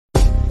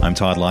I'm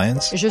Todd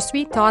Lyons. Je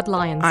suis Todd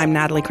Lyons. I'm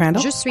Natalie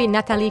Crandall. Je suis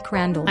Nathalie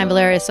Crandall. I'm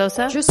Valeria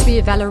Sosa. Je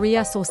suis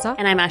Valeria Sosa.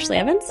 And I'm Ashley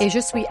Evans. Et je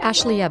suis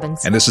Ashley Evans.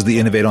 And this is the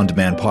Innovate on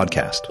Demand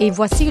podcast. Et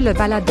voici le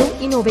balado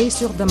Innover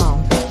sur demande.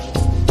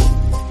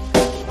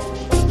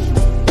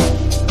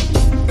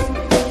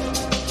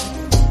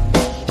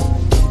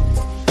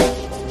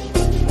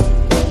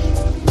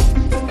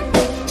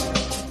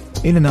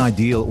 In an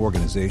ideal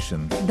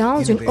organization,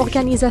 Dans une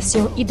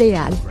organisation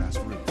idéale,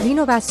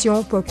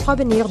 l'innovation peut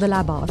provenir de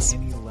la base.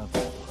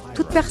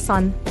 Toute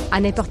personne, à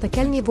n'importe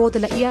quel niveau de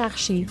la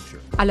hiérarchie,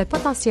 a le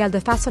potentiel de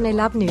façonner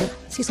l'avenir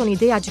si son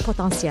idée a du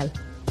potentiel.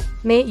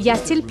 Mais y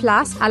a-t-il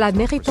place à la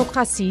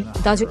méritocratie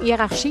dans une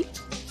hiérarchie?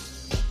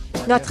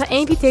 Notre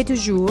invité du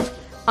jour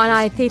en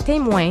a été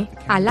témoin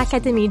à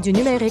l'Académie du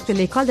numérique de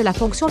l'École de la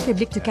fonction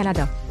publique du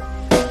Canada.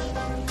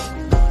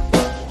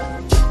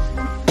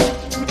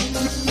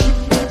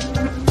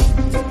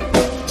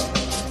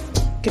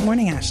 Good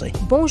morning, Ashley.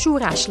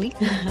 Bonjour Ashley.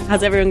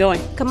 How's everyone going?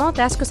 Comment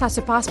est-ce que ça se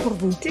passe pour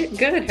vous?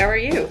 Good. How are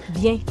you?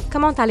 Bien.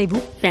 Comment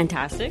allez-vous?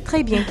 Fantastic.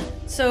 Très bien.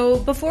 So,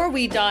 before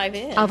we dive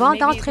in, Avant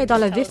maybe you d'entrer could dans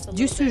le tell us vif a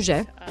du little bit,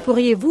 sujet,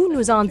 pourriez-vous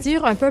nous en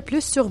dire un peu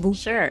plus sur vous?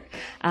 Sure.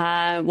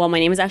 Well, my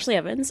name is Ashley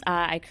Evans.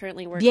 I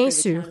currently work Bien for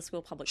the sûr. Canada School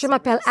of Public Je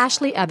m'appelle Service,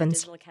 Ashley Evans.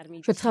 Digital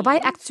Academy Je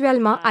travaille team.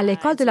 actuellement à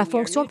l'École de la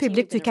fonction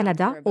publique du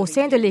Canada au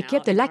sein de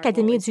l'équipe de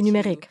l'Académie du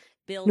numérique.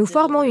 Nous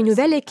formons une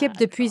nouvelle équipe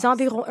depuis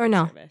environ 1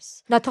 an.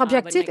 Notre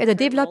objectif est de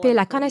développer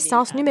la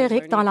connaissance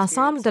numérique dans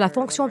l'ensemble de la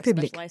fonction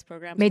publique.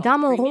 Mais dans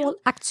mon rôle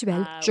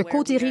actuel, je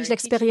co-dirige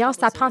l'expérience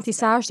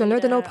d'apprentissage de l'un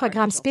de nos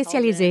programmes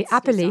spécialisés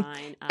appelé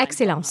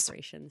Excellence,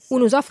 où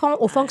nous offrons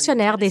aux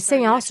fonctionnaires des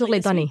séances sur les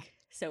données,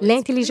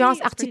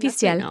 l'intelligence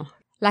artificielle,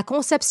 la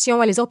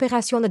conception et les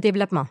opérations de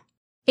développement.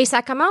 Et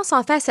ça commence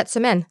en fait cette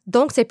semaine,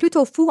 donc c'est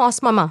plutôt fou en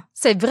ce moment.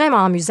 C'est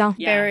vraiment amusant.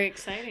 Very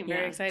exciting.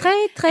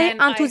 Très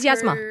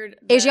enthousiasmant.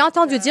 Et j'ai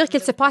entendu dire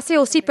qu'il se passait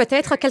aussi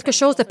peut-être quelque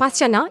chose de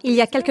passionnant il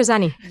y a quelques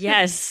années.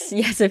 Yes,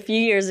 a few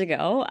years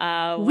ago.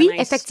 Oui,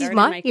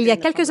 effectivement, il y a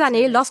quelques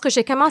années, lorsque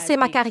j'ai commencé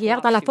ma carrière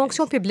dans la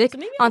fonction publique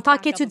en tant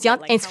qu'étudiante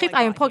inscrite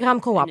à un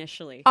programme coop.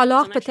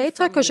 Alors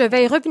peut-être que je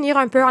vais revenir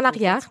un peu en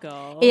arrière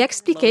et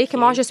expliquer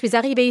comment je suis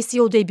arrivée ici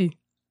au début.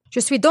 Je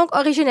suis donc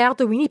originaire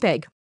de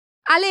Winnipeg.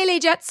 Allez les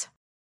Jets!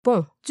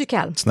 Bon, du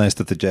calme. It's nice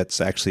that the Jets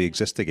actually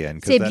exist again.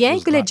 C'est bien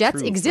que les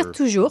Jets existent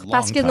toujours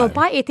parce qu'ils n'ont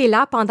pas été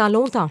là pendant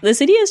longtemps. The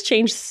city has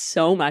changed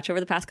so much over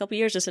the past couple of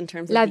years just in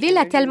terms of La ville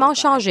a tellement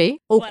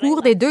changé au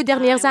cours des 2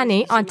 dernières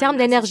années en termes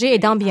d'énergie et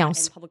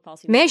d'ambiance.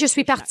 Mais je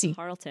suis partie.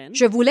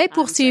 Je voulais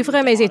poursuivre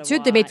mes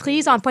études de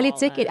maîtrise en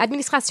politique et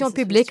administration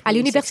publique à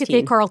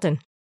l'Université Carleton.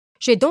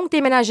 J'ai donc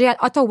déménagé à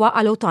Ottawa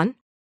à l'automne.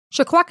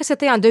 Je crois que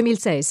c'était en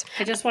 2016.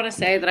 I just want to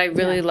say that I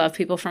really love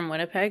people from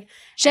Winnipeg.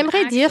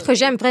 J'aimerais dire que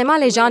j'aime vraiment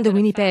les gens de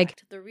Winnipeg.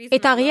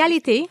 Et en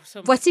réalité,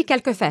 voici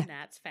quelques faits.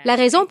 La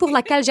raison pour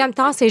laquelle j'aime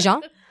tant ces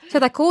gens,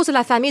 c'est à cause de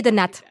la famille de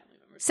Nat.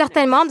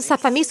 Certains membres de sa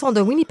famille sont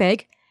de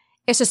Winnipeg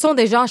et ce sont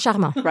des gens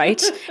charmants.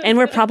 Right? And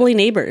we're probably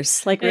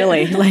neighbors, like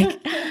really, like.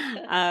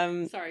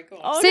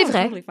 C'est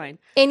vrai.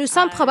 Et nous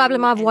sommes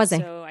probablement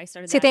voisins.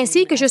 C'est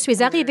ainsi que je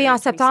suis arrivée en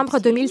septembre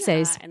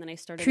 2016.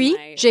 Puis,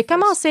 j'ai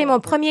commencé mon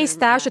premier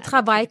stage de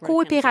travail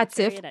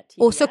coopératif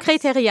au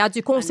secrétariat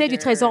du Conseil du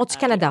Trésor du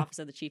Canada,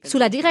 sous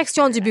la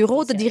direction du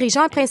bureau de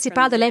dirigeant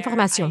principal de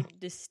l'information.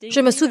 Je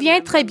me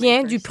souviens très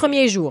bien du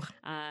premier jour.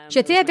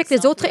 J'étais avec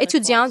les autres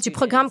étudiants du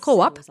programme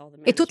coop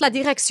et toute la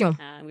direction.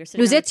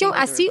 Nous étions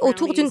assis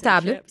autour d'une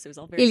table.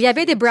 Il y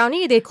avait des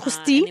brownies et des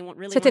croustilles.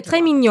 C'était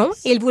très mignon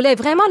et ils voulaient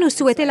vraiment nous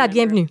souhaiter la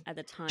bienvenue.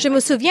 Je me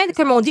souviens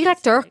que mon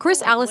directeur, Chris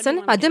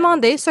Allison, m'a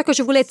demandé ce que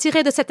je voulais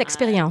tirer de cette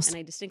expérience.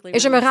 Et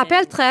je me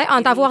rappelle très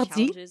en d'avoir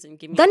dit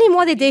 «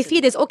 Donnez-moi des défis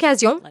et des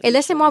occasions et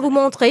laissez-moi vous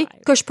montrer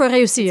que je peux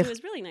réussir. »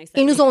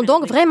 Ils nous ont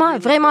donc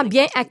vraiment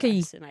bien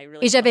accueillis.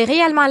 Et j'avais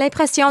réellement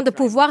l'impression de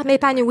pouvoir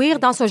m'épanouir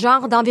dans ce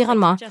genre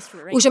d'environnement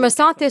où je me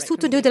sentais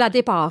soutenue de la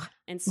départ,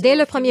 dès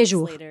le premier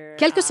jour.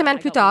 Quelques semaines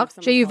plus tard,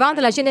 j'ai eu vent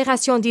de la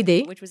génération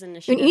d'idées,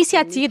 une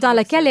initiative dans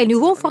laquelle les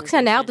nouveaux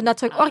fonctionnaires de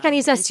notre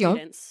organisation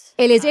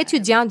et les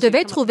étudiants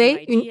devaient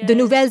trouver de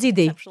nouvelles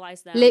idées,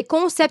 les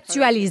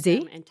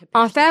conceptualiser,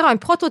 en faire un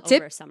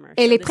prototype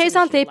et les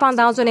présenter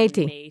pendant un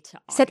été.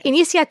 Cette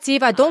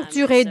initiative a donc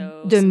duré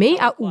de mai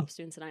à août.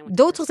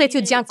 D'autres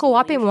étudiants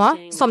coop et moi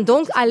sommes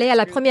donc allés à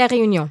la première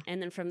réunion.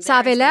 Ça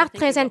avait l'air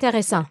très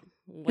intéressant.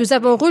 Nous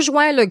avons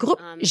rejoint le groupe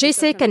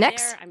GC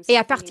Connects et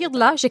à partir de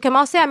là, j'ai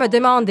commencé à me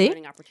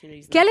demander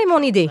quelle est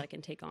mon idée.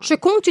 Je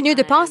continue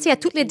de penser à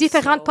toutes les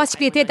différentes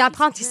possibilités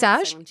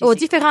d'apprentissage et aux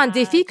différents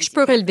défis que je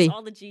peux relever.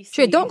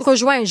 J'ai donc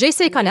rejoint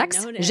GC Connects,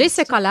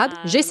 GC Collab,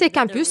 GC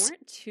Campus,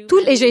 tous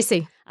les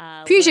GC.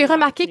 Puis j'ai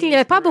remarqué qu'il n'y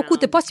avait pas beaucoup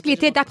de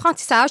possibilités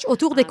d'apprentissage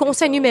autour des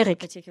conseils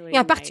numériques, et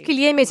en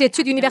particulier mes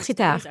études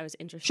universitaires.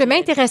 Je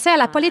m'intéressais à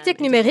la politique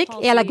numérique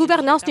et à la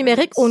gouvernance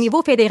numérique au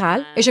niveau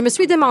fédéral, et je me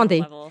suis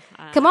demandé,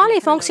 comment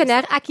les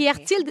fonctionnaires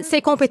acquièrent-ils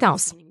ces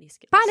compétences?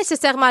 Pas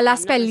nécessairement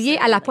l'aspect lié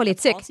à la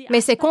politique, mais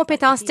ces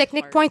compétences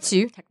techniques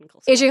pointues,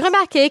 Et j'ai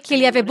remarqué qu'il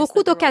y avait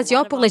beaucoup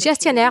d'occasions pour les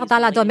gestionnaires dans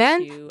le domaine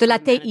de la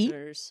TI,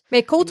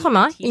 mais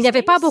qu'autrement, il n'y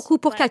avait pas beaucoup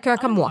pour quelqu'un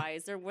comme moi.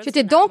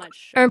 J'étais donc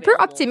un peu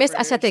optimiste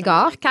à cet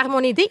égard, car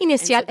mon idée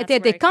initiale était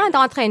des camps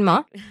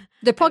d'entraînement,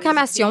 de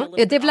programmation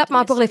et de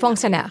développement pour les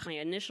fonctionnaires.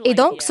 Et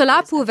donc,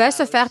 cela pouvait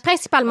se faire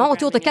principalement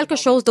autour de quelque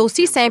chose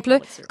d'aussi simple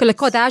que le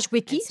codage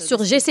wiki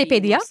sur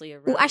GCpedia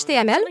ou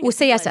HTML ou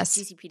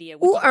CSS.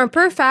 Ou on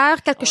peut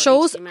faire quelque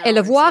chose et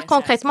le voir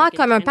concrètement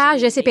comme un page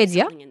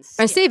GCpedia,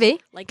 un CV,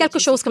 quelque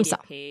chose comme ça.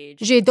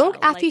 J'ai donc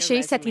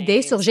affiché cette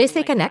idée sur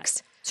GC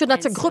Connects, sur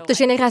notre groupe de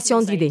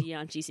génération d'idées.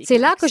 C'est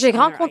là que j'ai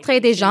rencontré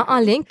des gens en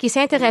ligne qui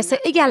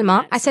s'intéressaient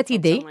également à cette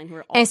idée,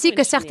 ainsi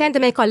que certains de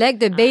mes collègues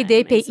de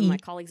BDPI.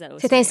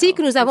 C'est ainsi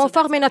que nous avons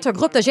formé notre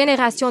groupe de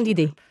génération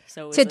d'idées.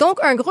 C'est donc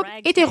un groupe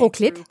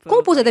hétéroclite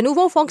composé de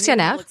nouveaux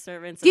fonctionnaires,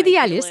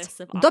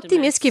 d'idéalistes,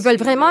 d'optimistes qui veulent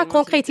vraiment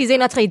concrétiser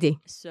notre idée.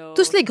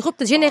 Tous les groupes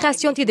de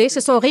génération d'idées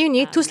se sont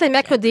réunis tous les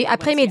mercredis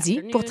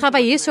après-midi pour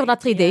travailler sur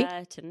notre idée,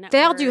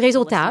 faire du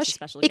réseautage,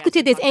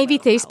 écouter des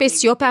invités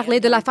spéciaux parler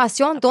de la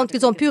façon dont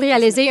ils ont pu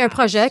réaliser un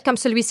projet comme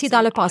celui-ci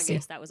dans le passé.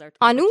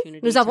 En nous,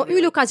 nous avons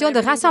eu l'occasion de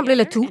rassembler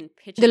le tout,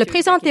 de le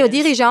présenter aux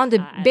dirigeants de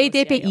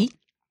BDPI,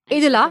 et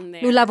de là,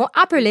 nous l'avons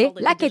appelé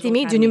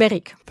l'Académie du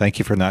numérique. Thank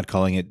you for not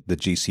calling it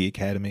the GC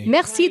Academy.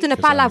 Merci de ne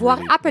pas l'avoir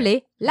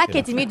appelé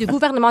l'Académie du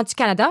gouvernement du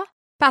Canada,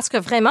 parce que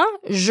vraiment,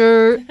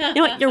 You're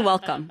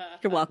welcome.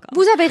 You're welcome.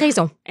 Vous avez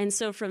raison.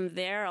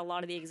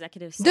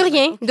 De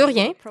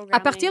rien. À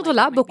partir de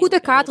là, beaucoup de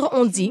cadres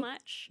ont dit,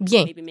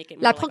 bien,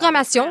 la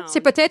programmation, c'est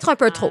peut-être un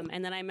peu trop.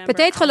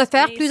 Peut-être le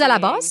faire plus à la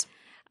base.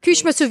 Puis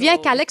je me souviens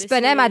qu'Alex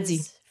Benet m'a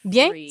dit,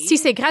 bien, si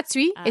c'est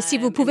gratuit et si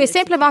vous pouvez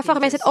simplement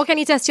former cette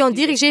organisation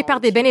dirigée par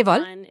des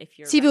bénévoles,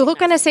 si vous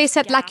reconnaissez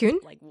cette lacune,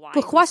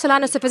 pourquoi cela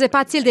ne se faisait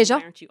pas-il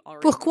déjà?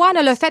 Pourquoi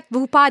ne le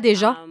faites-vous pas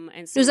déjà?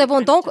 Nous avons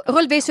donc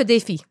relevé ce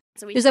défi.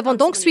 Nous avons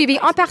donc suivi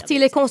en partie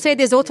les conseils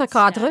des autres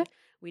cadres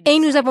et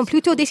nous avons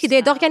plutôt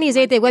décidé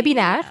d'organiser des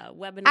webinaires,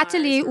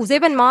 ateliers ou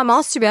événements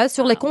mensuels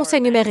sur les conseils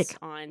numériques.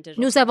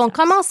 Nous avons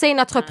commencé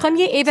notre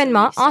premier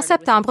événement en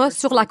septembre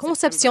sur la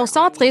conception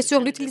centrée sur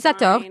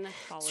l'utilisateur,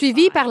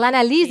 suivi par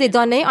l'analyse des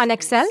données en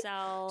Excel,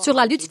 sur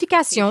la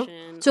ludification,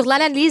 sur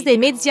l'analyse des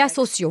médias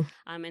sociaux.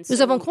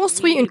 Nous avons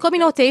construit une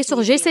communauté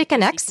sur GC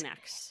Connects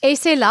et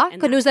c'est là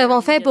que nous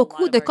avons fait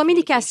beaucoup de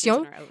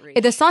communication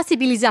et de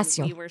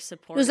sensibilisation.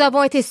 Nous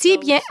avons été si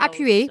bien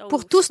appuyés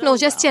pour tous nos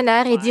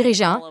gestionnaires et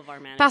dirigeants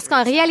parce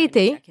qu'en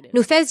réalité,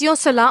 nous faisions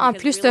cela en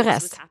plus de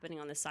reste.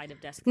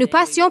 Nous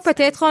passions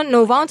peut-être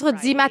nos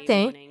vendredis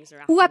matins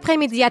ou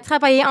après-midi à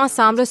travailler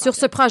ensemble sur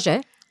ce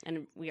projet.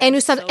 Et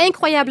nous sommes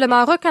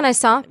incroyablement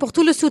reconnaissants pour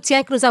tout le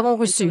soutien que nous avons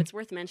reçu.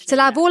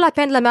 Cela vaut la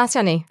peine de le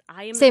mentionner.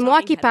 C'est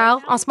moi qui parle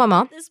en ce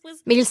moment,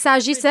 mais il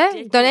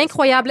s'agissait d'un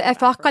incroyable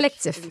effort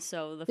collectif.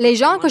 Les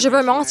gens que je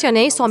veux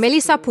mentionner sont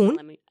Melissa Poon,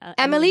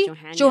 Emily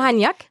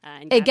Johaniak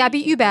et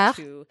Gabi Hubert,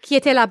 qui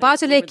étaient la base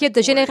de l'équipe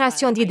de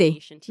génération d'idées.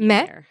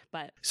 Mais...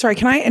 Sorry,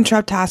 can I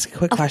interrupt to ask a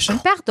quick question?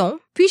 Pardon,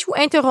 puis-je vous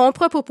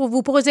interrompre pour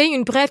vous poser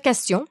une brève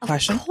question?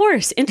 Question? Of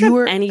course,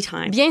 interrupt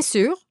anytime. Bien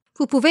sûr.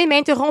 Vous pouvez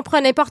m'interrompre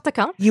n'importe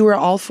quand. You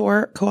were all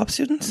 4 co-op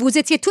students? Vous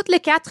étiez toutes les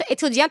 4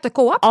 étudiantes de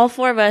coop. All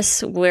 4 of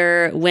us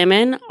were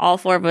women. All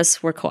 4 of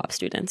us were co-op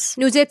students.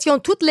 Nous étions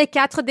toutes les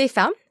 4 des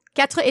femmes,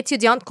 4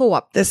 étudiantes coop.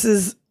 This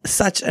is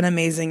such an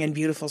amazing and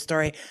beautiful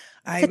story.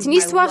 C'est une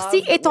histoire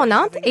si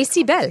étonnante et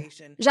si belle.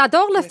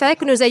 J'adore le fait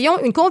que nous ayons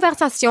une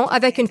conversation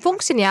avec une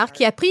fonctionnaire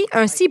qui a pris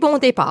un si bon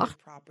départ,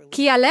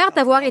 qui a l'air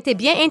d'avoir été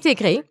bien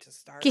intégrée,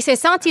 qui s'est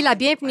sentie la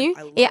bienvenue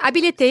et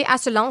habilitée à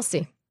se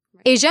lancer.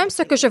 Et j'aime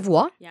ce que je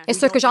vois et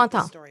ce que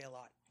j'entends.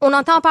 On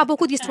n'entend pas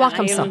beaucoup d'histoires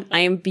comme ça.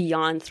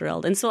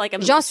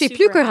 J'en suis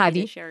plus que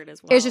ravie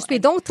et je suis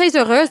donc très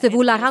heureuse de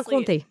vous la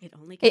raconter.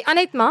 Et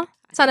honnêtement,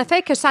 ça ne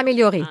fait que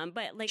s'améliorer.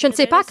 Je ne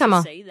sais pas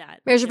comment,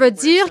 mais je veux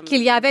dire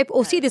qu'il y avait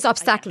aussi des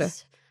obstacles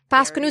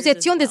parce que nous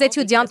étions des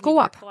étudiantes coop.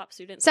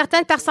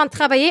 Certaines personnes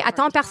travaillaient à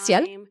temps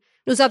partiel.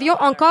 Nous avions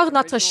encore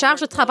notre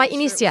charge de travail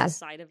initiale.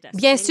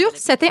 Bien sûr,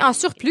 c'était en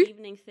surplus,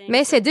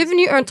 mais c'est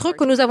devenu un truc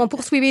que nous avons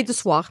poursuivi du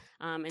soir.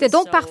 C'est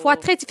donc parfois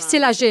très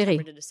difficile à gérer.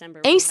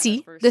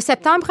 Ainsi, de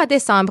septembre à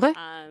décembre,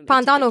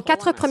 pendant nos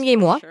 4 premiers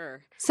mois,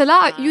 cela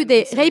a eu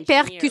des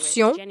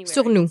répercussions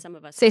sur nous,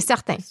 c'est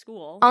certain.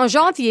 En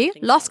janvier,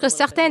 lorsque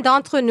certains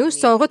d'entre nous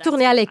sont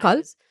retournés à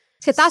l'école,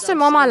 c'est à ce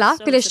moment-là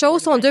que les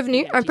choses sont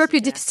devenues un peu plus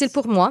difficiles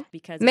pour moi,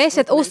 mais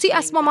c'est aussi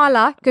à ce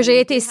moment-là que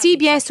j'ai été si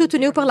bien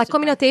soutenue par la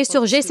communauté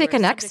sur GC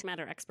Connects,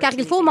 car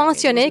il faut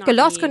mentionner que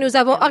lorsque nous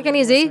avons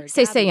organisé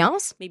ces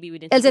séances,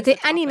 elles étaient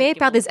animées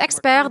par des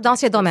experts dans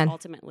ces domaines.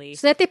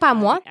 Ce n'était pas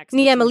moi,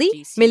 ni Emily,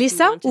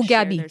 Melissa ou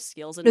Gabi.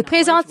 Nous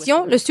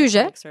présentions le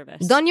sujet,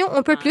 donnions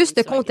un peu plus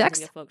de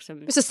contexte,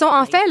 mais ce sont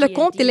en fait le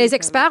compte des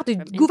experts du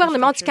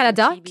gouvernement du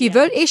Canada qui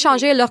veulent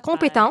échanger leurs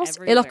compétences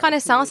et leurs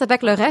connaissances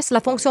avec le reste de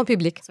la fonction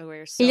publique.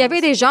 Il y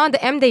avait des gens de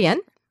MDN,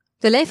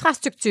 de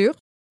l'infrastructure,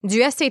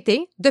 du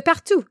SCT, de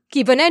partout,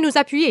 qui venaient nous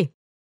appuyer.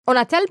 On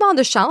a tellement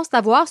de chance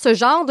d'avoir ce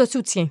genre de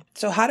soutien.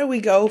 So how do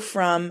we go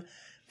from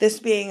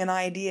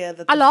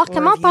Alors,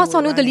 comment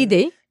pensons-nous de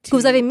l'idée que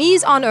vous avez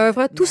mise en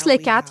œuvre tous les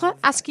quatre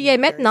à ce qui est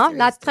maintenant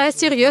la très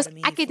sérieuse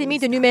Académie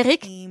de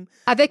numérique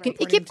avec une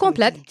équipe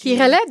complète qui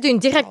relève d'une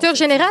directeur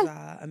générale?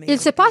 Il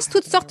se passe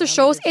toutes sortes de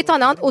choses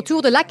étonnantes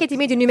autour de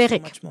l'Académie du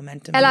numérique.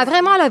 Elle a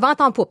vraiment le vent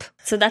en poupe.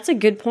 So that's a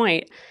good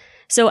point.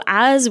 So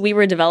as we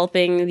were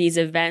developing these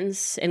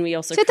events and we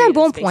also C'est un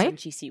bon point.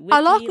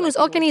 Alors que nous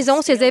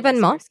organisons ces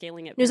événements,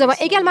 nous avons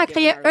également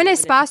créé un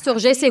espace sur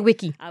GC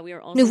Wiki.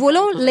 Nous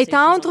voulons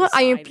l'étendre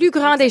à une plus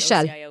grande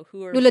échelle.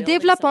 Nous le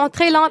développons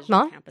très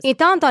lentement,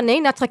 étant donné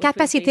notre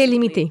capacité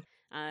limitée.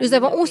 Nous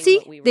avons aussi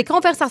des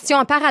conversations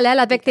en parallèle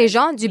avec des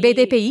gens du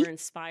BDPI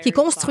qui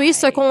construisent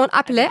ce qu'on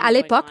appelait à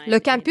l'époque le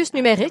campus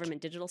numérique,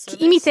 qui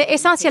imitait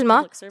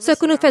essentiellement ce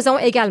que nous faisons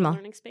également,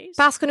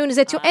 parce que nous nous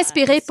étions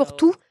inspirés pour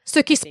tout ce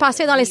qui se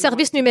passait dans les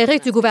services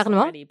numériques du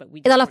gouvernement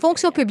et dans la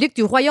fonction publique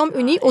du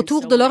Royaume-Uni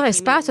autour de leur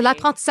espace de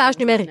l'apprentissage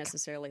numérique.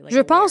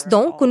 Je pense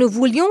donc que nous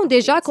voulions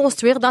déjà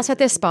construire dans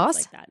cet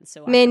espace,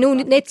 mais nous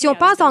n'étions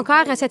pas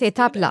encore à cette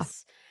étape-là.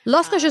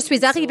 Lorsque je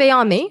suis arrivée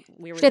en mai,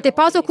 je n'étais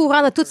pas au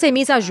courant de toutes ces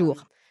mises à jour,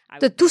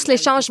 de tous les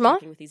changements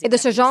et de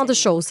ce genre de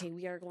choses.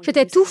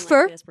 J'étais tout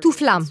feu, tout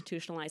flamme.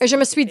 Et je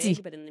me suis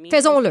dit,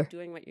 faisons-le.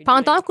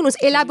 Pendant que nous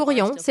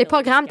élaborions ces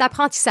programmes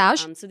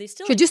d'apprentissage,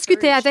 je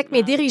discutais avec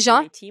mes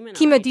dirigeants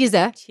qui me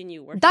disaient,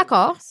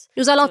 d'accord,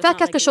 nous allons faire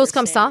quelque chose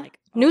comme ça.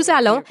 Nous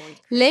allons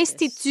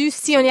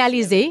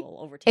l'institutionnaliser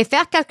et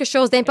faire quelque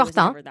chose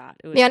d'important.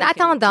 Mais en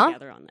attendant,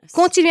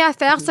 continuez à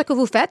faire ce que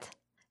vous faites,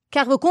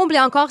 car vous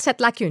comblez encore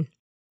cette lacune.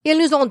 Ils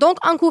nous ont donc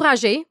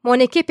encouragés, mon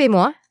équipe et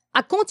moi,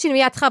 à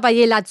continuer à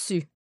travailler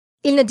là-dessus.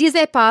 Ils ne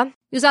disaient pas,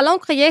 nous allons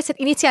créer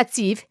cette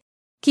initiative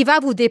qui va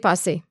vous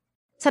dépasser.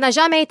 Ça n'a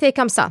jamais été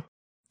comme ça.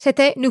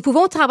 C'était, nous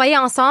pouvons travailler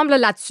ensemble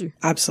là-dessus.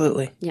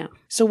 Absolutely. Yeah.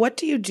 So what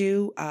do you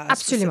do,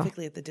 Absolument.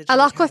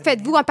 Alors, que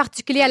faites-vous en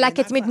particulier à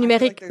l'Académie du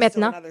numérique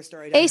maintenant?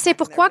 Et c'est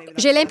pourquoi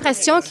j'ai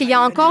l'impression qu'il y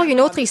a encore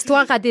une autre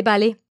histoire à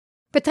déballer.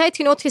 Peut-être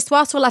une autre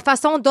histoire sur la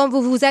façon dont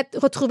vous vous êtes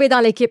retrouvés dans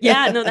l'équipe.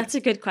 Yeah, no, that's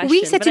a good question.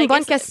 Oui, c'est une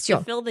bonne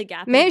question.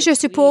 Mais je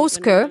suppose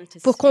que,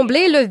 pour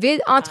combler le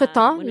vide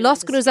entre-temps,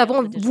 lorsque nous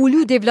avons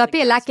voulu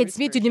développer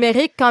l'Académie du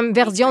numérique comme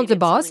version de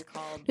base,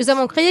 nous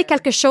avons créé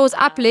quelque chose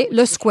appelé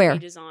le Square,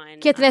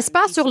 qui est un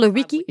espace sur le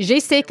wiki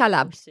GC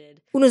Collab,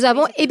 où nous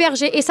avons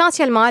hébergé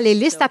essentiellement les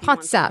listes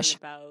d'apprentissage.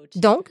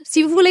 Donc,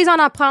 si vous voulez en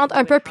apprendre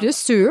un peu plus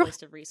sur,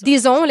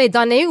 disons, les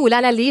données ou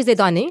l'analyse des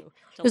données,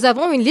 nous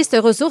avons une liste de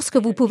ressources que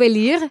vous pouvez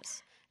lire,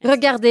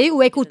 regarder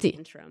ou écouter.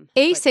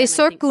 Et c'est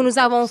ce que nous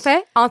avons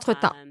fait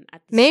entre-temps.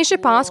 Mais je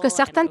pense que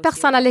certaines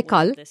personnes à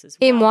l'école,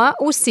 et moi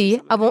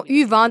aussi, avons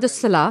eu vent de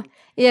cela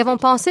et avons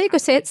pensé que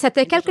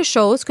c'était quelque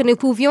chose que nous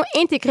pouvions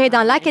intégrer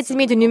dans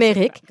l'Académie du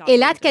numérique et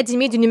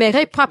l'Académie du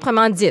numérique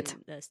proprement dite.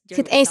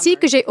 C'est ainsi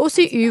que j'ai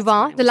aussi eu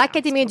vent de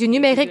l'Académie du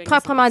numérique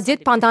proprement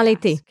dite pendant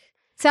l'été.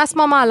 C'est à ce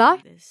moment-là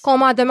qu'on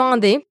m'a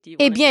demandé,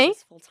 eh bien,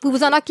 vous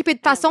vous en occupez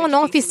de façon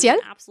non officielle?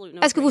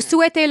 Est-ce que vous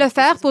souhaitez le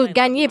faire pour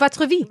gagner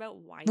votre vie?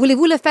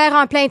 Voulez-vous le faire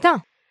en plein temps?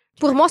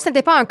 Pour moi, ce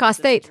n'était pas un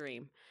casse-tête.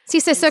 Si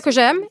c'est ce que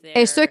j'aime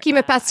et ce qui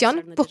me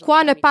passionne,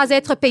 pourquoi ne pas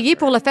être payé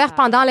pour le faire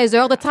pendant les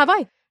heures de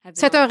travail?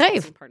 C'est un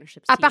rêve.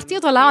 À partir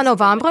de là, en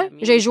novembre,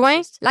 j'ai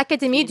joint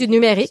l'Académie du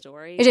numérique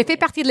et j'ai fait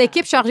partie de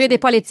l'équipe chargée des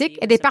politiques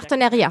et des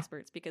partenariats.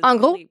 En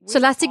gros,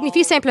 cela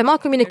signifie simplement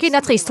communiquer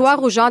notre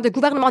histoire aux gens du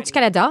gouvernement du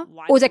Canada,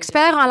 aux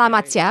experts en la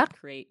matière,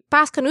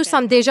 parce que nous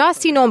sommes déjà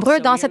si nombreux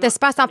dans cet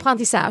espace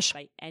d'apprentissage.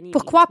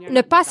 Pourquoi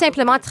ne pas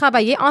simplement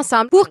travailler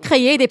ensemble pour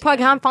créer des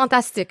programmes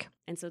fantastiques?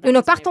 Nous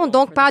ne partons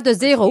donc pas de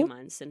zéro.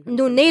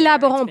 Nous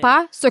n'élaborons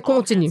pas ce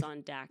contenu.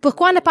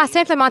 Pourquoi ne pas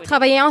simplement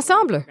travailler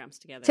ensemble?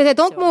 C'était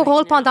donc mon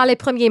rôle pendant les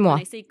premiers mois.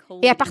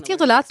 Et à partir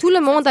de là, tout le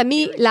monde a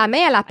mis la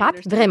main à la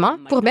pâte, vraiment,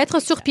 pour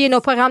mettre sur pied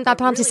nos programmes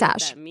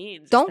d'apprentissage.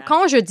 Donc,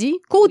 quand je dis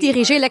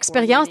co-diriger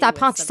l'expérience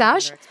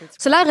d'apprentissage,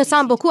 cela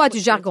ressemble beaucoup à du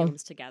jargon.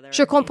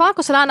 Je comprends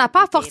que cela n'a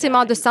pas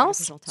forcément de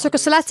sens. Ce que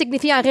cela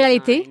signifie en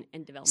réalité,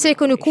 c'est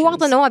que nous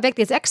coordonnons avec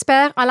des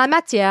experts en la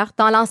matière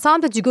dans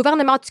l'ensemble du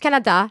gouvernement du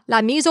Canada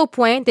la mise au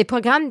point des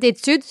programmes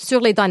d'études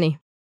sur les données,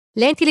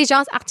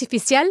 l'intelligence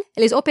artificielle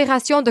et les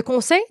opérations de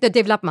conseil de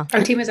développement.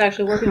 Our team is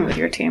actually working with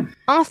your team.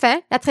 Enfin,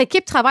 notre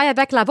équipe travaille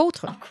avec la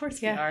vôtre. Of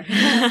course we are.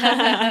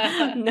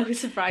 No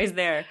surprise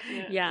there.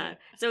 Yeah.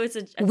 So it's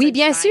Oui,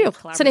 bien sûr.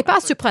 Ce n'est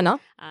pas surprenant.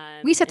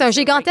 Oui, c'est un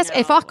gigantesque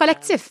effort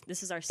collectif.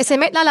 Et c'est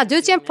maintenant la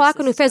deuxième fois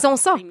que nous faisons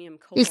ça.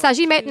 Il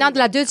s'agit maintenant de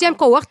la deuxième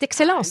cohorte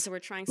d'excellence.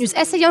 Nous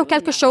essayons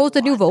quelque chose de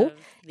nouveau.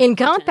 Et une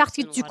grande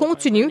partie du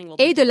contenu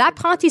et de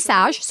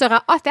l'apprentissage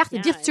sera offerte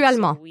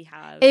virtuellement.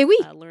 Et oui,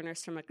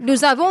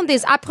 nous avons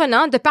des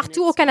apprenants de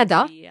partout au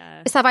Canada.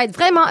 Et ça va être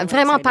vraiment,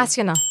 vraiment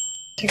passionnant.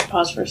 Take a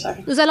pause for a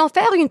second. Nous allons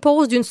faire une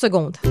pause d'une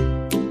seconde.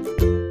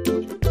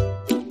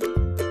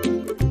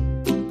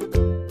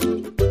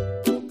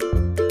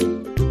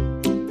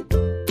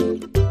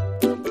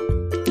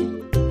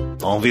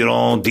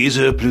 Environ 10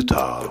 heures plus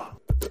tard.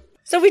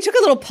 So we took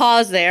a little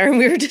pause there and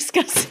we were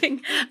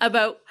discussing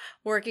about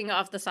working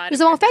off the side.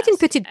 Nous avons fait une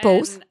petite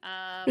pause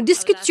nous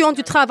discutions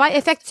du travail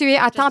effectué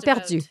à temps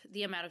perdu.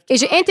 Et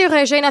j'ai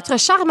interrogé notre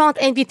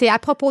charmante invitée à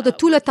propos de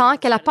tout le temps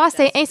qu'elle a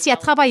passé ainsi à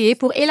travailler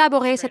pour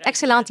élaborer cette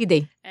excellente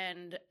idée.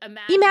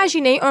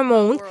 Imaginez un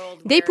monde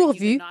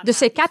dépourvu de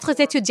ces 4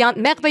 étudiantes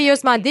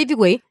merveilleusement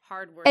dévouées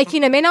et qui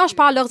ne ménagent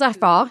pas leurs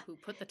efforts,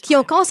 qui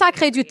ont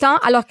consacré du temps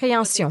à leur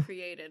création.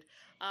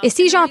 Et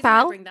si j'en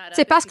parle,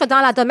 c'est parce que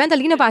dans le domaine de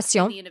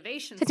l'innovation,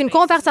 c'est une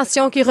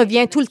conversation qui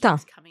revient tout le temps.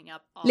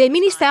 Les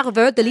ministères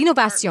veulent de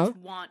l'innovation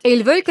et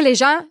ils veulent que les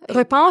gens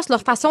repensent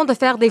leur façon de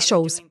faire des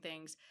choses.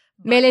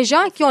 Mais les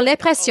gens qui ont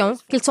l'impression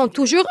qu'ils sont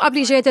toujours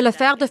obligés de le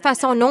faire de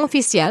façon non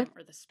officielle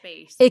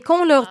et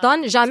qu'on leur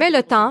donne jamais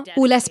le temps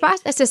ou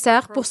l'espace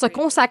nécessaire pour se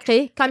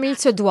consacrer comme il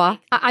se doit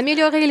à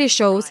améliorer les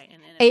choses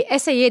et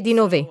essayer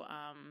d'innover.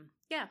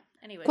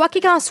 Quoi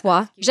qu'il en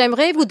soit,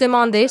 j'aimerais vous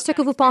demander ce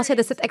que vous pensez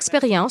de cette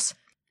expérience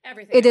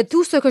et de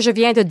tout ce que je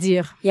viens de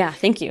dire. Yeah,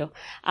 thank you.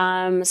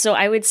 So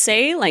I would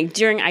say, like,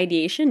 during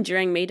ideation,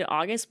 during May to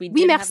August, we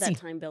Oui, did have merci.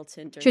 that time built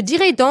in. Je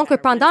dirais donc que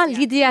pendant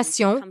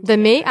l'idéation de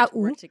mai à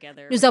août,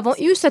 nous avons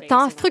eu ce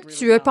temps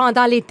fructueux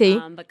pendant l'été.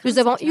 Nous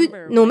avons eu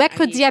nos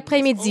mercredis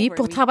après-midi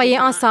pour travailler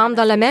ensemble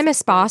dans le même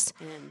espace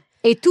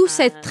et tout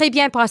s'est très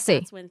bien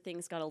passé.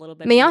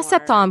 Mais en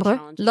septembre,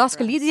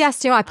 lorsque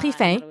l'idéation a pris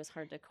fin,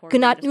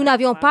 que nous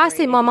n'avions pas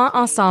ces moments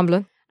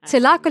ensemble, c'est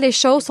là que les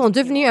choses sont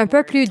devenues un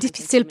peu plus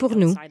difficiles pour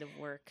nous.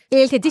 Et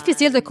il était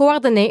difficile de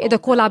coordonner et de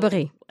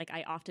collaborer.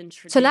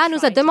 Cela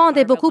nous a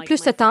demandé beaucoup plus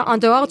de temps en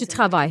dehors du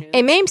travail.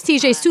 Et même si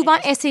j'ai souvent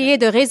essayé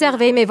de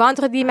réserver mes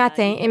vendredis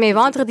matins et mes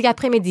vendredis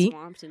après-midi,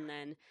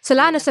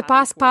 cela ne se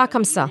passe pas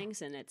comme ça.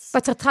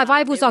 Votre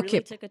travail vous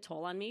occupe.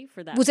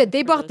 Vous êtes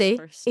débordé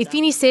et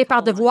finissez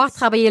par devoir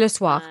travailler le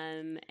soir.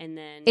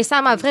 Et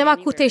ça m'a vraiment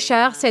coûté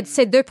cher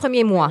ces 2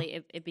 premiers mois.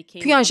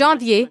 Puis en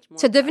janvier,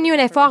 c'est devenu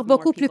un effort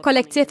beaucoup plus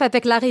collectif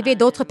avec l'arrivée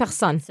d'autres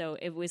personnes.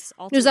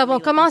 Nous avons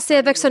commencé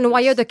avec ce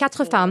noyau de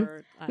 4 femmes,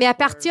 mais à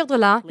partir de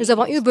là, nous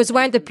avons eu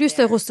besoin de plus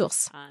de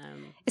ressources.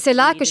 Et c'est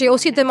là que j'ai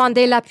aussi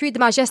demandé l'appui de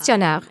ma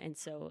gestionnaire.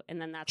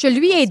 Je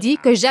lui ai dit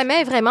que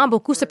j'aimais vraiment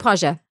beaucoup ce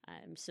projet.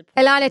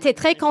 Elle en était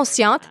très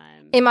consciente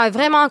et m'a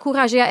vraiment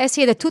encouragée à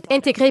essayer de tout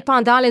intégrer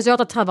pendant les heures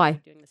de travail.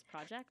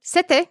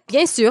 C'était,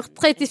 bien sûr,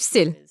 très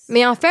difficile,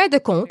 mais en fin de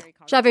compte,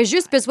 j'avais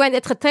juste besoin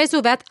d'être très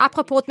ouverte à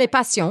propos de mes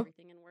passions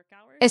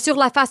et sur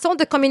la façon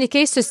de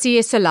communiquer ceci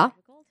et cela.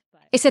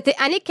 Et c'était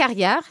Annick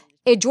Carrière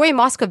et Joy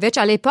Moscovitch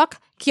à l'époque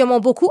qui m'ont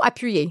beaucoup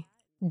appuyé.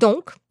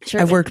 Donc,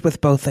 I've worked with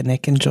both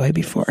Annick and Joy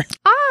before.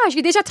 Ah,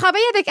 j'ai déjà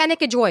travaillé avec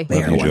Annick et Joy.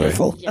 They are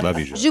wonderful. Love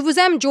you, Joy. Je vous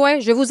aime,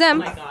 Joy, je vous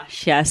aime. Oh my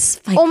gosh,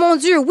 yes. Like, Oh mon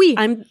Dieu, oui.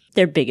 I'm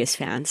their biggest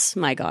fans.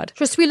 My God.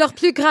 Je suis leur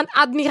plus grande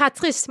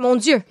admiratrice, mon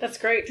Dieu. That's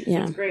great.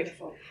 Yeah. That's great.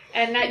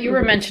 And Nat, you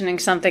were mentioning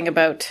something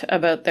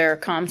about their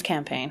comms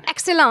campaign.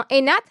 Excellent.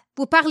 Et Nat,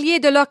 vous parliez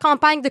de leur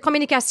campagne de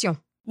communication.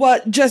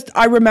 Well,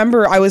 I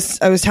remember, I was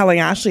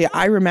telling Ashley,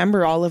 I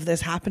remember all of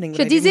this happening.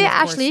 Je disais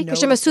à Ashley que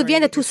je me souviens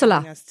de tout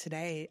cela.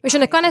 Mais je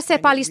ne connaissais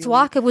pas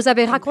l'histoire que vous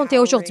avez racontée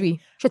aujourd'hui.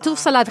 Je trouve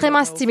cela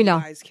vraiment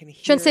stimulant.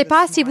 Je ne sais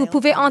pas si vous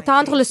pouvez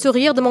entendre le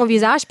sourire de mon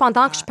visage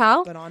pendant que je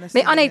parle,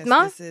 mais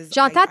honnêtement,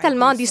 j'entends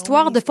tellement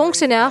d'histoires de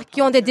fonctionnaires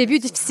qui ont des débuts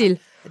difficiles,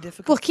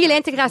 pour qui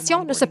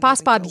l'intégration ne se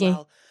passe pas bien.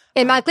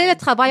 Et malgré le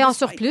travail en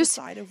surplus,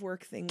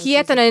 qui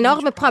est un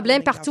énorme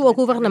problème partout au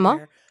gouvernement,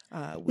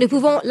 nous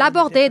pouvons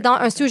l'aborder dans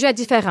un sujet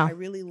différent.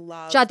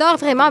 J'adore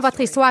vraiment votre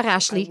histoire,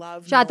 Ashley.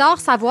 J'adore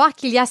savoir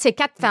qu'il y a ces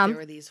 4 femmes,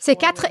 ces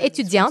 4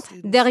 étudiantes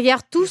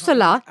derrière tout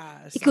cela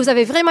et que vous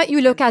avez vraiment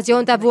eu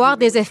l'occasion d'avoir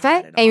des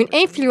effets et une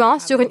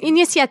influence sur une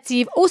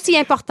initiative aussi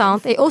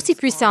importante et aussi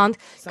puissante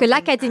que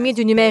l'Académie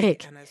du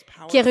numérique,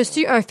 qui a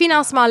reçu un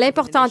financement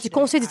important du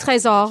Conseil du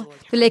Trésor,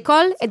 de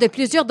l'École et de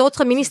plusieurs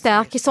d'autres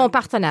ministères qui sont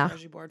partenaires.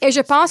 Et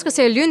je pense que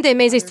c'est l'une de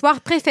mes histoires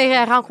préférées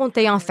à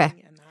raconter en fait.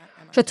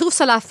 Je trouve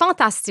cela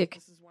fantastique.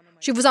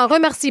 Je vous en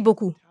remercie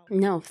beaucoup.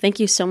 No, thank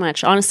you so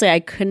much. Honestly, I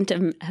couldn't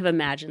have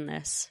imagined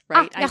this.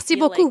 Right? Ah, merci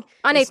beaucoup.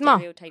 Honnêtement,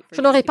 je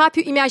n'aurais pas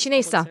pu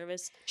imaginer ça.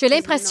 J'ai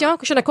l'impression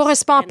que je ne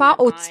corresponds pas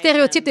au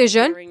stéréotype des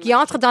jeunes qui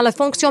entrent dans la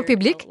fonction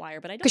publique,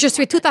 que je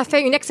suis tout à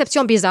fait une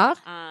exception bizarre,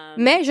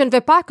 mais je ne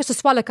veux pas que ce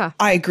soit le cas.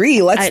 I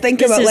agree. Let's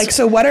think about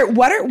so what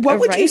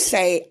would you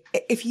say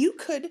if you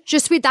could? Je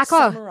suis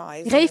d'accord.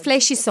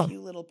 Réfléchissons.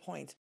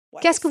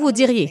 Qu'est-ce que vous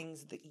diriez?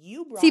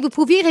 Si vous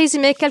pouviez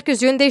résumer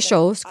quelques-unes des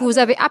choses que vous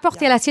avez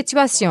apportées à la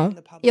situation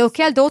et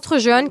auxquelles d'autres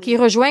jeunes qui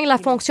rejoignent la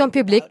fonction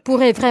publique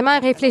pourraient vraiment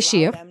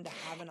réfléchir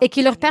et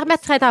qui leur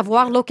permettraient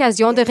d'avoir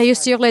l'occasion de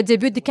réussir le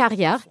début de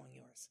carrière,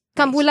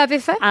 comme vous l'avez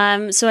fait?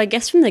 So I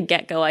guess from the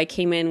get-go, I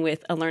came in with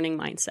a learning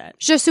mindset.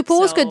 Je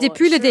suppose que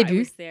depuis le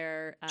début,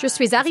 je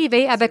suis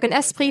arrivée avec un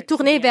esprit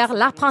tourné vers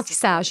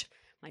l'apprentissage.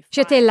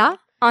 J'étais là,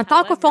 en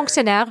tant que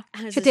fonctionnaire,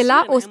 j'étais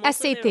là au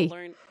SCT.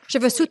 Je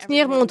veux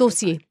soutenir mon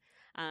dossier.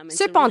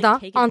 Cependant,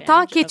 en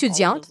tant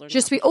qu'étudiante, je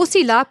suis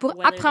aussi là pour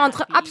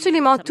apprendre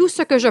absolument tout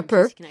ce que je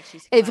peux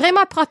et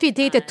vraiment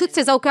profiter de toutes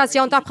ces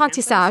occasions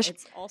d'apprentissage,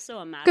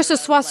 que ce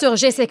soit sur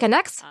GC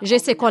Connects,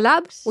 GC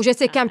Collab ou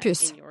GC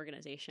Campus.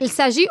 Il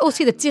s'agit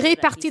aussi de tirer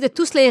parti de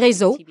tous les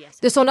réseaux,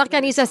 de son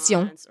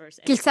organisation,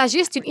 qu'il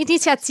s'agisse d'une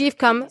initiative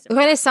comme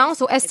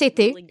Renaissance ou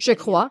SCT, je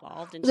crois,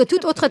 ou de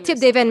tout autre type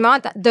d'événement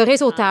de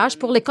réseautage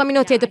pour les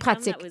communautés de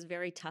pratique.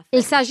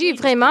 Il s'agit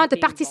vraiment de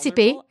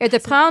participer et de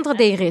prendre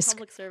des risques.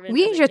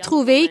 Oui, je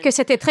trouvais que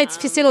c'était très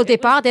difficile au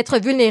départ d'être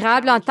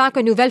vulnérable en tant que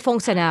nouvelle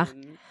fonctionnaire.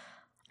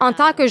 En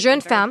tant que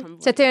jeune femme,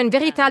 c'était un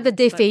véritable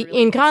défi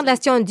et une grande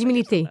leçon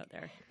d'humilité.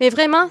 Mais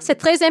vraiment, c'est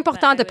très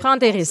important de prendre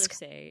des risques.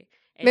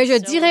 Mais je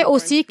dirais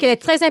aussi qu'il est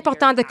très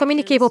important de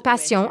communiquer vos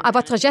passions à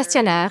votre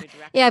gestionnaire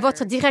et à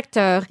votre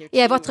directeur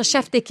et à votre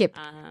chef d'équipe.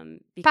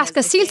 Parce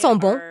que s'ils sont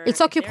bons, ils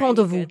s'occuperont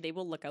de vous.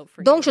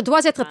 Donc, je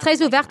dois être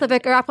très ouverte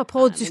avec eux à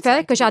propos du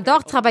fait que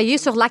j'adore travailler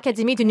sur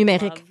l'Académie du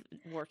numérique.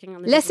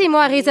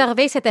 Laissez-moi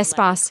réserver cet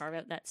espace.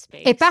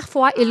 Et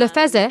parfois, ils le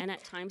faisaient,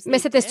 mais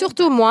c'était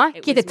surtout moi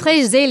qui étais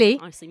très zélée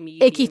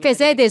et qui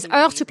faisais des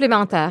heures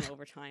supplémentaires.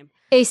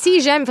 Et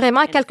si j'aime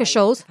vraiment quelque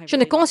chose, je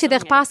ne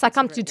considère pas ça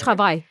comme du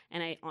travail.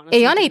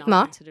 Et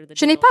honnêtement,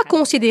 je n'ai pas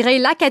considéré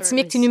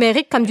l'académique du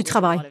numérique comme du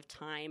travail.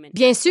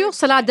 Bien sûr,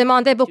 cela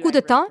demandait beaucoup de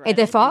temps et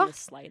d'efforts,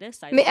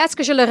 mais est-ce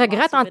que je le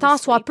regrette en tant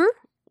soit peu?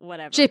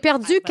 J'ai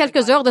perdu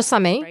quelques heures de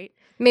sommeil,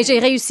 mais j'ai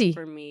réussi.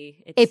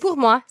 Et pour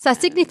moi, ça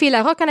signifie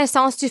la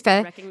reconnaissance du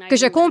fait que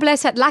je comblais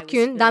cette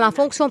lacune dans la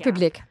fonction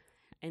publique.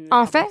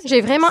 En fait,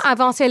 j'ai vraiment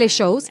avancé les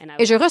choses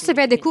et je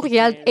recevais des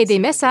courriels et des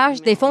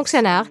messages des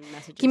fonctionnaires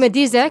qui me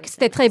disaient que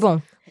c'était très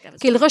bon,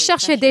 qu'ils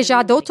recherchaient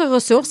déjà d'autres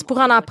ressources pour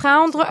en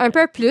apprendre un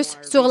peu plus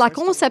sur la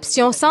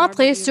conception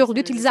centrée sur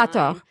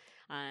l'utilisateur.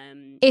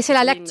 Et c'est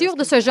la lecture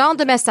de ce genre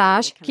de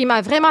messages qui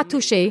m'a vraiment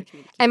touchée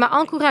et m'a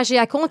encouragée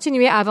à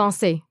continuer à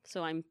avancer.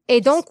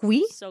 Et donc,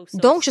 oui,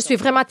 je suis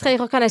vraiment très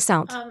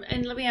reconnaissante.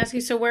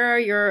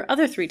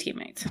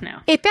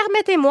 Et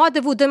permettez-moi de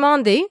vous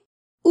demander,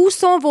 où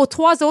sont vos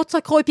 3 autres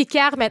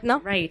chroniqueurs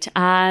maintenant? Right.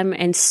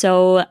 And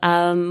so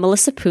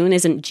Melissa Poon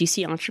is a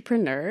GC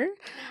entrepreneur.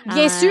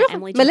 Bien sûr,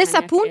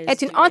 Melissa Poon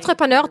est une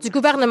entrepreneure du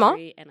gouvernement.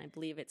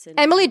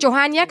 Emily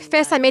Johaniak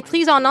fait sa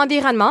maîtrise en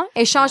environnement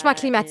et changement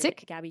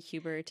climatique.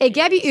 Et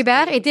Gabby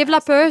Hubert est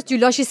développeuse du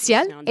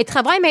logiciel et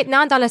travaille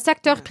maintenant dans le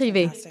secteur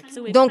privé.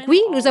 Donc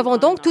oui, nous avons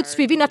donc toutes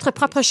suivi notre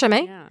propre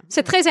chemin.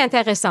 C'est très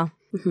intéressant.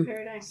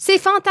 C'est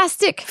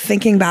fantastique.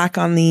 Thinking back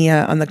on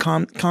the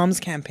comms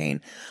campaign.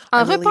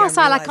 En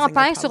repensant à la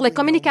campagne sur les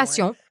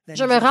communications,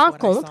 je me rends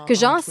compte que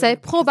j'en sais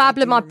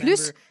probablement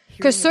plus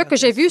que ceux que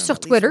j'ai vus sur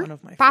Twitter,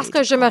 parce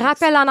que je me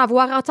rappelle en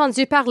avoir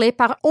entendu parler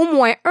par au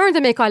moins un de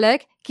mes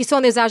collègues qui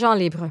sont des agents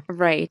libres.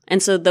 Right.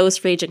 And so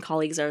those agent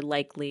colleagues are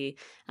likely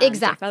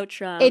exact.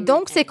 Et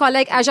donc, ces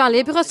collègues agents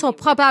libres sont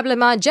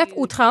probablement Jeff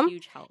Outram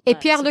et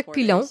Pierre-Luc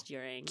Pilon,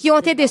 qui ont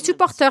été des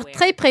supporters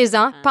très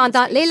présents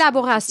pendant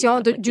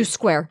l'élaboration du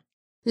Square.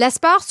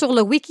 L'espoir sur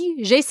le wiki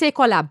GC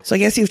Collab. So I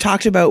guess you've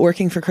talked about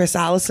working for Chris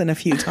Allison a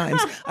few times.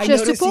 Je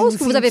suppose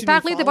que vous avez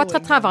parlé de votre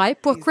travail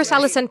pour Chris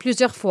Allison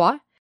plusieurs fois.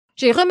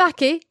 J'ai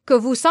remarqué que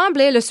vous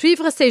semblez le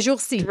suivre ces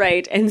jours-ci.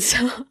 Right, and so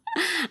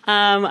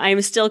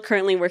I'm still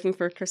currently working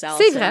for Chris Allison.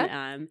 C'est vrai,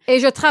 et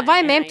je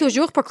travaille même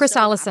toujours pour Chris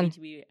Allison.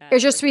 Et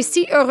je suis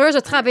si heureuse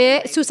de travailler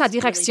sous sa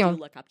direction.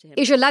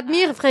 Et je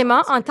l'admire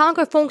vraiment en tant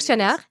que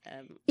fonctionnaire.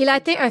 Il a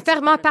été un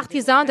fervent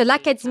partisan de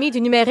l'Académie du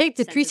numérique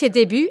depuis ses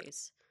débuts.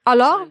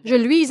 Alors, je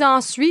lui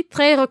en suis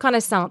très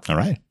reconnaissante. All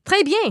right.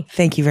 Très bien.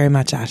 Thank you very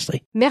much,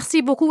 Ashley.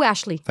 Merci beaucoup,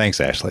 Ashley. Thanks,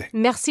 Ashley.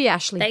 Merci,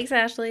 Ashley. Thanks,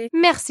 Ashley.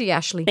 Merci,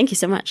 Ashley. Thank you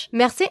so much.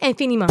 Merci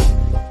infiniment.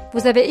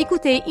 Vous avez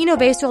écouté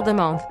Innover sur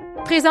demande,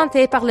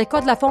 présenté par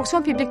l'École de la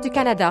fonction publique du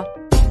Canada.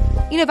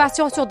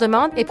 Innovation sur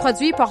demande est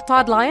produit par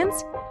Todd Lyons.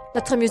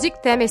 Notre musique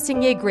thème est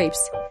signée Grapes.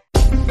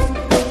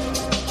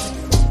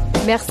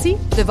 Merci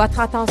de votre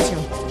attention.